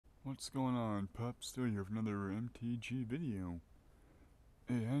What's going on, pup? Still here for another MTG video.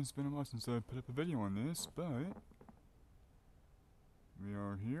 It has been a while since I put up a video on this, but we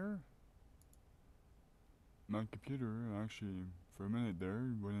are here. My computer actually, for a minute there,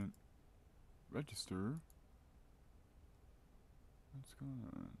 wouldn't register. What's going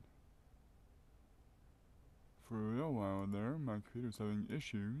on? For a little while there, my computer's having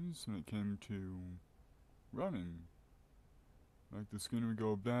issues when it came to running. Like the screen would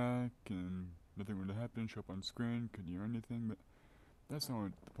go back and nothing would happen, show up on screen, couldn't hear anything, but that's not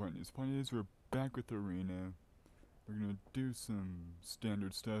what the point is. The point is we're back with the arena. We're gonna do some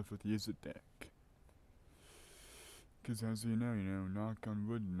standard stuff with the Izzet deck. Cause as you know, knock on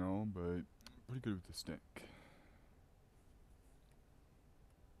wood and all, but pretty good with this deck.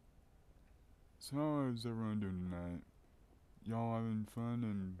 So how is everyone doing tonight? Y'all having fun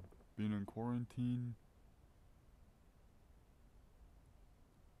and being in quarantine?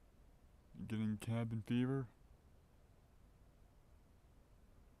 Getting cabin fever?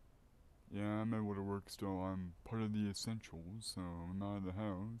 Yeah, I'm able to work still. I'm part of the essentials, so I'm out of the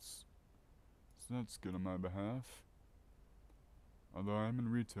house. So that's good on my behalf. Although I'm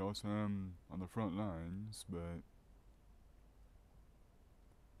in retail, so I'm on the front lines, but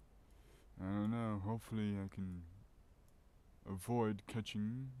I don't know, hopefully I can avoid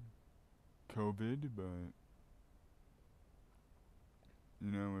catching COVID, but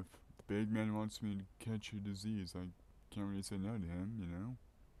if the big man wants me to catch a disease, I can't really say no to him.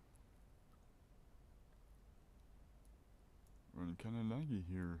 Running kinda laggy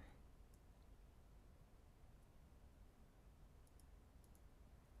here.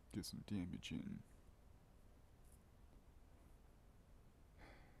 Get some damage in.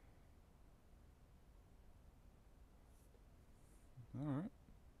 Alright.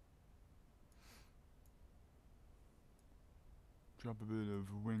 Drop a bit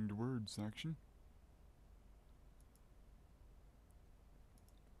of winged words action.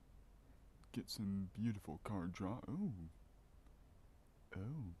 Get some beautiful card draw. Oh.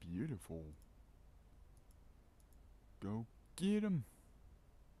 Oh, beautiful. Go get 'em.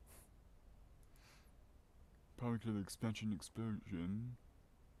 Probably could have expansion explosion.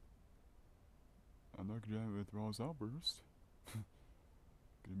 I'm not gonna have it with Raw's Outburst.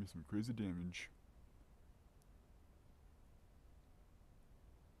 Gonna be some crazy damage.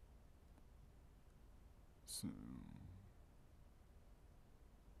 So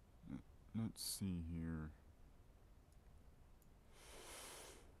let's see here.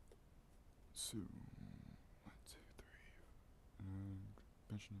 So 1, 2, 3.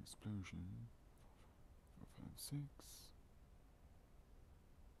 Expansion explosion. 4, 5, 6.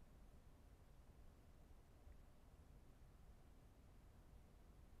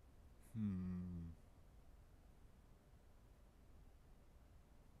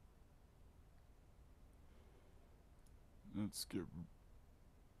 Let's get.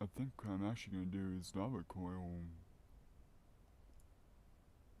 I think what I'm actually gonna do is lava coil.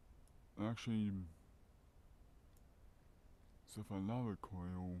 Actually, so if I lava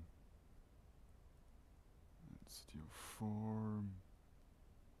coil, let's deal 4.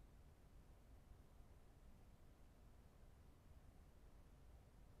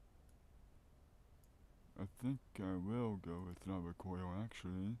 I think I will go with lava coil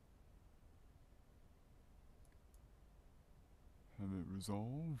actually. Have it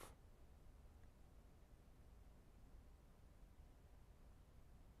resolve.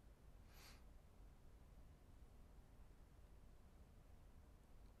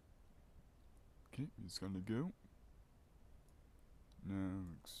 Okay, he's gonna go. Now,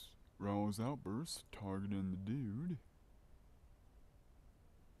 Raw's Outburst, targeting the dude.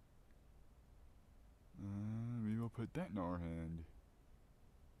 We will put that in our hand.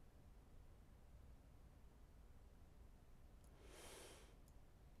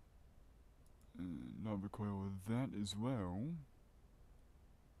 And lava coil with that as well.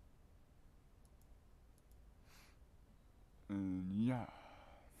 And yeah.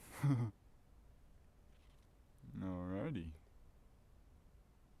 Alrighty.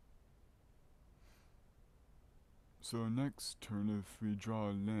 So next turn, if we draw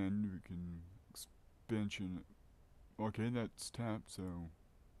a land, we can expansion. Okay, that's tapped, so.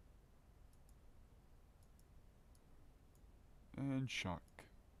 And shock.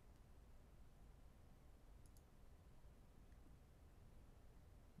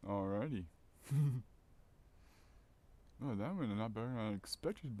 Alrighty. Oh, that went a lot better than I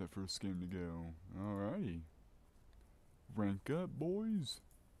expected that first game to go. Alrighty. Rank up, boys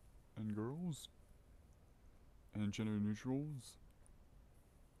and girls. And gender neutrals.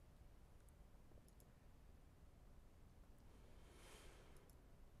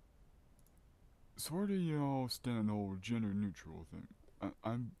 So where do y'all stand on the whole gender neutral thing?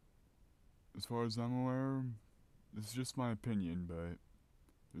 I'm, as far as I'm aware, this is just my opinion, but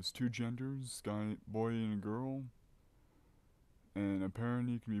there's two genders, boy and a girl, and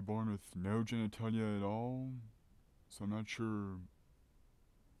apparently you can be born with no genitalia at all. So I'm not sure.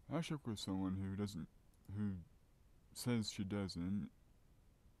 I shook with someone who says she doesn't,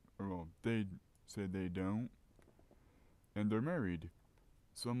 or well, they say they don't, and they're married.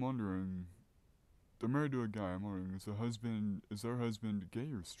 So I'm wondering, they're married to a guy. I'm wondering, is their husband gay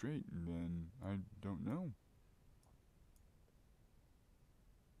or straight? And then I don't know.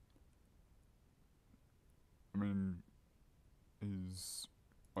 I mean,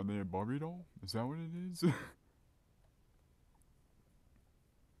 are they a Barbie doll? Is that what it is?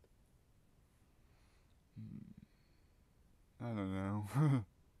 I don't know.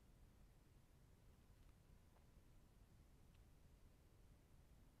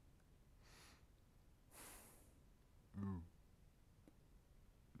 Ooh,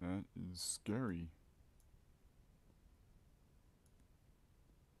 that is scary.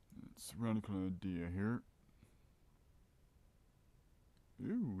 It's a radical idea here.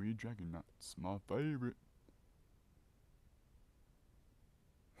 Ooh, we dragon nuts, my favorite.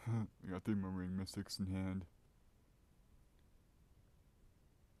 We got 3 Murmuring Mystics in hand.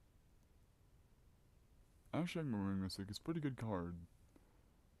 Actually, Murmuring Mystic is a pretty good card.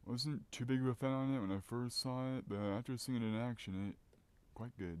 Wasn't too big of a fan on it when I first saw it, but after seeing it in action, it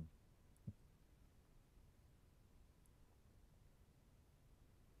quite good.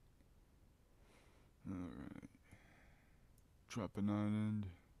 Alright. Drop an island.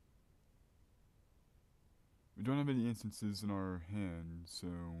 We don't have any instances in our hand, so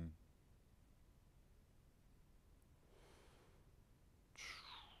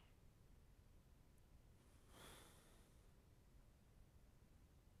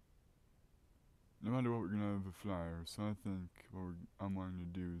no matter what, we're gonna have a flyer. So I think what I'm wanting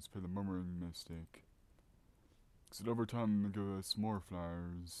to do is play the Murmuring Mystic. Because over time, it'll give us more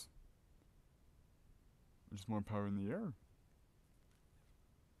flyers. There's more power in the air.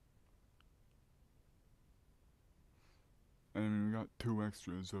 And I mean, we got 2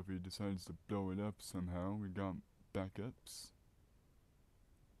 extras, so if he decides to blow it up somehow, we got backups.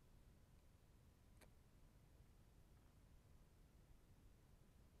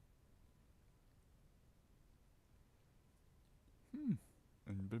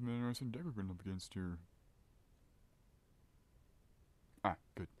 And a bit of an interesting deck we're going up against here. Ah,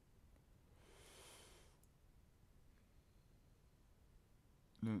 good.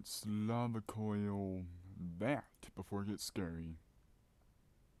 Let's lava coil that before it gets scary.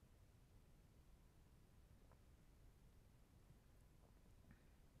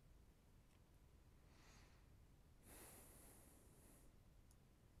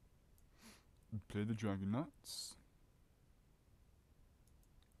 Play the dragon nuts.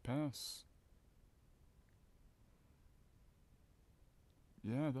 Pass.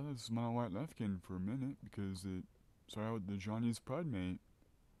 Yeah, that is my white Lefkin for a minute because it started out with the Johnny's Pride Mate.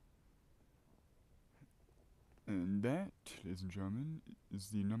 And that, ladies and gentlemen, is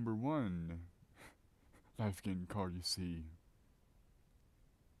the number 1 Lefkin card you see.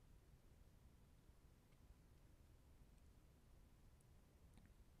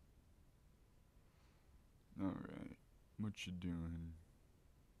 Alright, what you doing?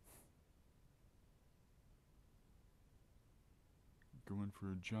 Going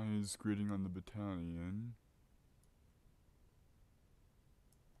for a Giant's greeting on the battalion.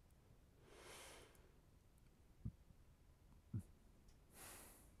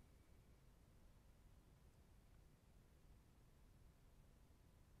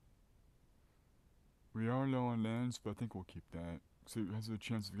 We are low on lands, but I think we'll keep that. So it has a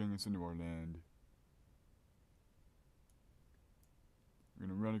chance of getting us into our land. We're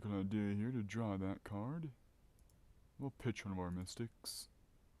gonna radical idea here to draw that card. We'll pitch one of our mystics.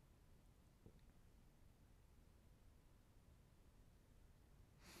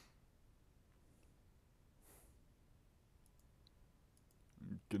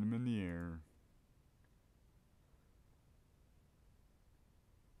 Get him in the air.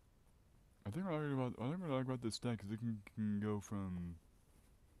 I think what I like about this deck is it can go from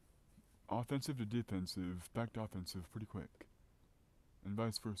offensive to defensive, back to offensive pretty quick. And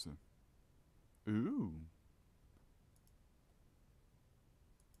vice versa. Ooh.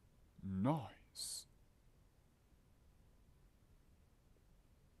 Nice.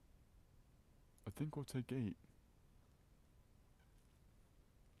 I think we'll take 8.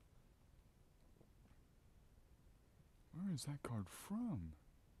 Where is that card from?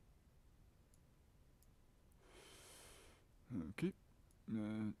 Okay.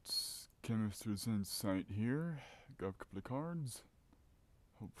 Let's Chemist's Insight here. Got a couple of cards.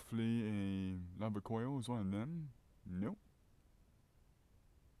 Hopefully a lava coil is one of them. Nope.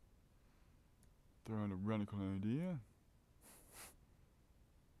 Throw out a radical idea.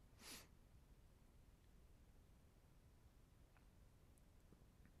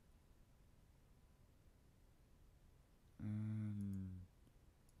 And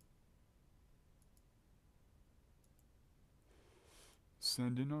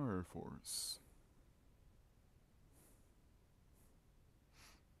send in our Air Force.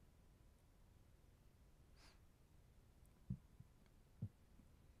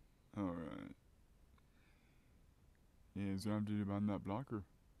 Alright. Yeah, so I have to do about that blocker.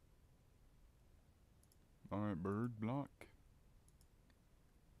 Alright, bird, block.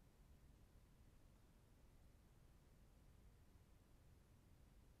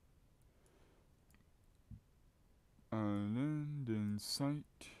 Island in sight.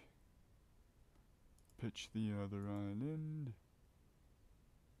 Pitch the other island.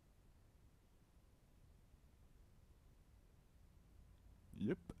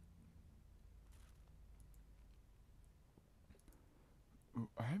 Yep. Oh,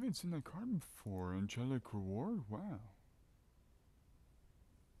 I haven't seen that card before. Angelic Reward? Wow.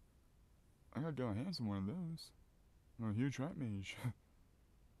 I gotta get my hands on one of those. Oh, a huge rat mage.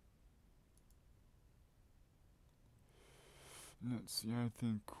 Let's see, I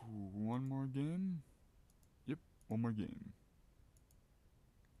think one more game? Yep, one more game.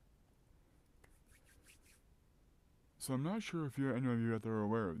 So I'm not sure if any of you out there are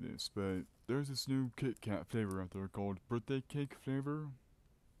aware of this, but there's this new Kit Kat flavor out there called birthday cake flavor.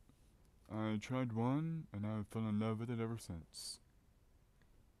 I tried one, and I've fell in love with it ever since.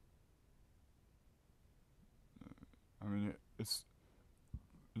 I mean, it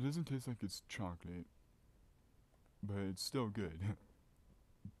doesn't taste like it's chocolate, but it's still good.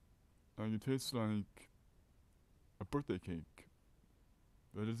 Like, it tastes like a birthday cake,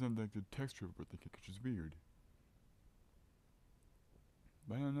 but it doesn't have like the texture of a birthday cake, which is weird.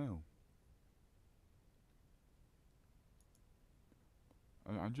 But I don't know.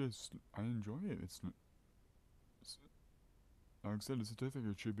 I enjoy it. It's like I said, it tastes like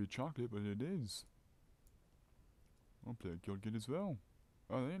it should be chocolate, but it is. I'll play a Guild Gate as well.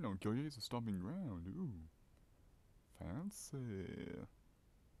 Oh, there ain't no Guild Gate, it's a stomping ground. Ooh. Fancy.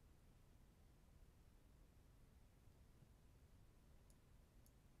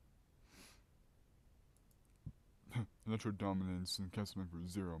 Electro Dominance and casting for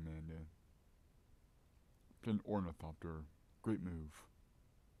 0 mana. Play an Ornithopter. Great move.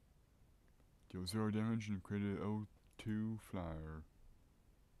 Deal 0 damage and create an O2 flyer.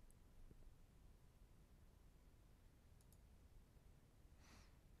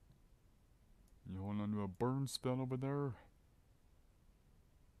 You hold on to a burn spell over there?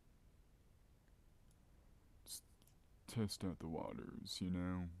 Just test out the waters, you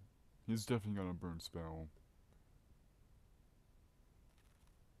know? He's definitely got a burn spell.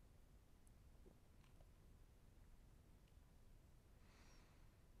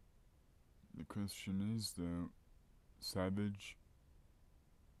 The question is, though, Savage.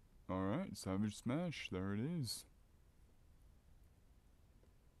 Alright, Savage Smash, there it is.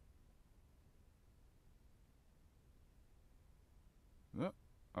 Well,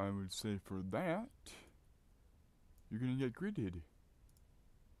 I would say for that, you're gonna get gridded.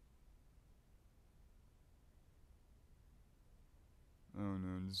 Oh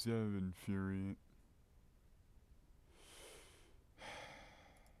no, Zev Infuriate.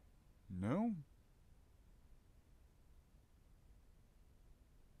 No?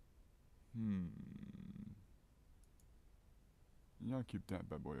 Yeah, I'll keep that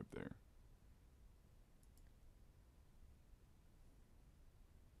bad boy up there.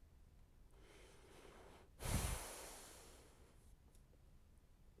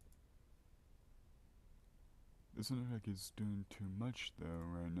 Doesn't look like he's doing too much though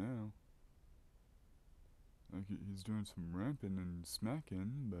right now. Like he's doing some ramping and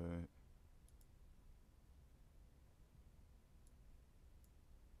smacking, but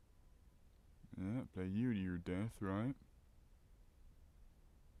yeah, play you to your death, right?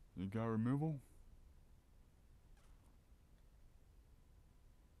 You got removal?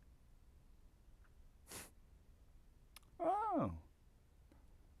 Oh!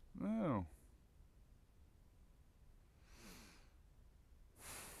 Oh.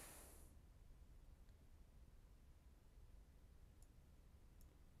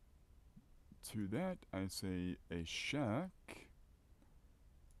 To that, I say a shack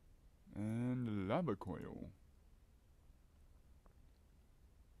and a lava coil.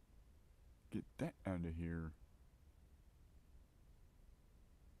 Get that out of here.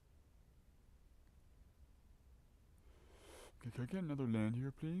 Okay, can I get another land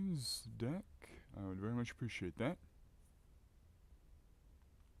here, please? Deck? I would very much appreciate that.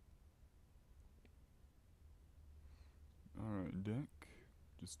 Alright, deck.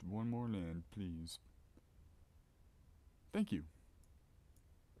 Just one more land, please. Thank you.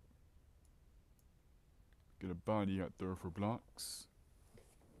 Get a body out there for blocks.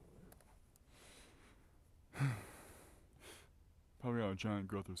 Probably got a giant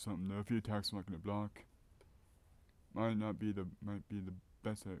growth or something though. If he attacks, I'm not gonna block. Might be the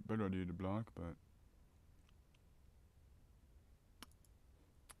better idea to block, but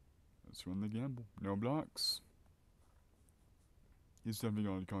let's run the gamble. No blocks. He's definitely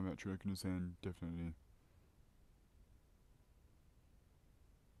got a combat trick in his hand, definitely.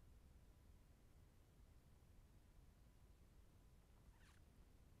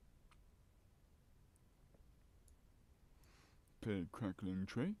 Play Crackling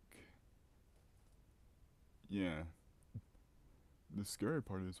Drake. Yeah. The scary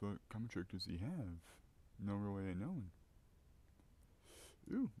part is, what combat trick does he have? No real way of knowing.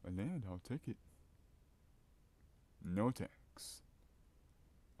 Ooh, a land, I'll take it. No attacks.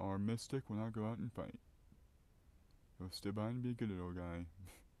 Our mystic will not go out and fight. He'll stay by and be a good little guy.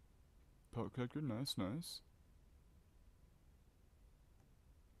 Pellet collector, nice, nice.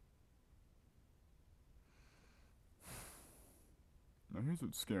 Now here's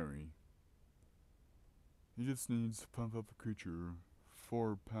what's scary. He just needs to pump up a creature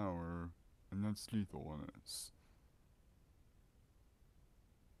 4 power, and that's lethal on us.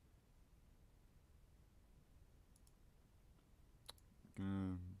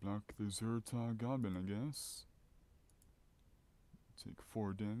 Gonna block the Zerta Goblin, I guess. Take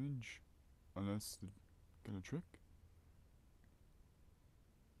 4 damage, unless they got a trick.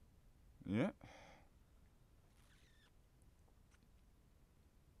 Yeah.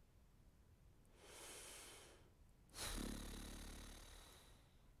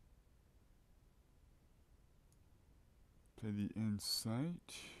 Play the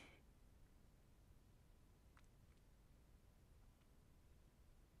Insight.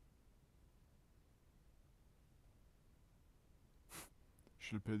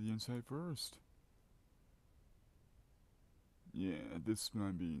 Should have played the Insight first. Yeah, this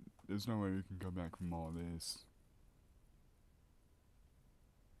might be... There's no way we can come back from all this.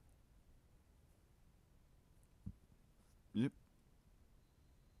 Yep.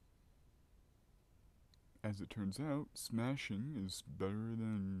 As it turns out, smashing is better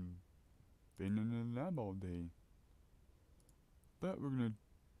than being in a lab all day. But we're gonna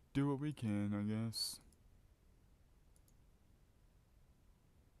do what we can, I guess.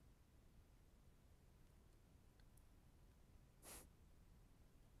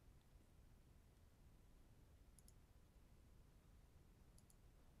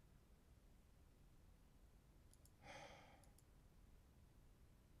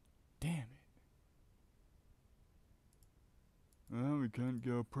 Damn it. Well, we can't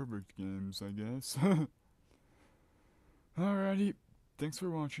go perfect games, I guess. Alrighty. Thanks for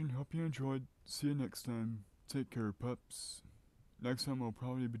watching. Hope you enjoyed. See you next time. Take care, pups. Next time I'll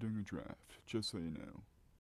probably be doing a draft, just so you know.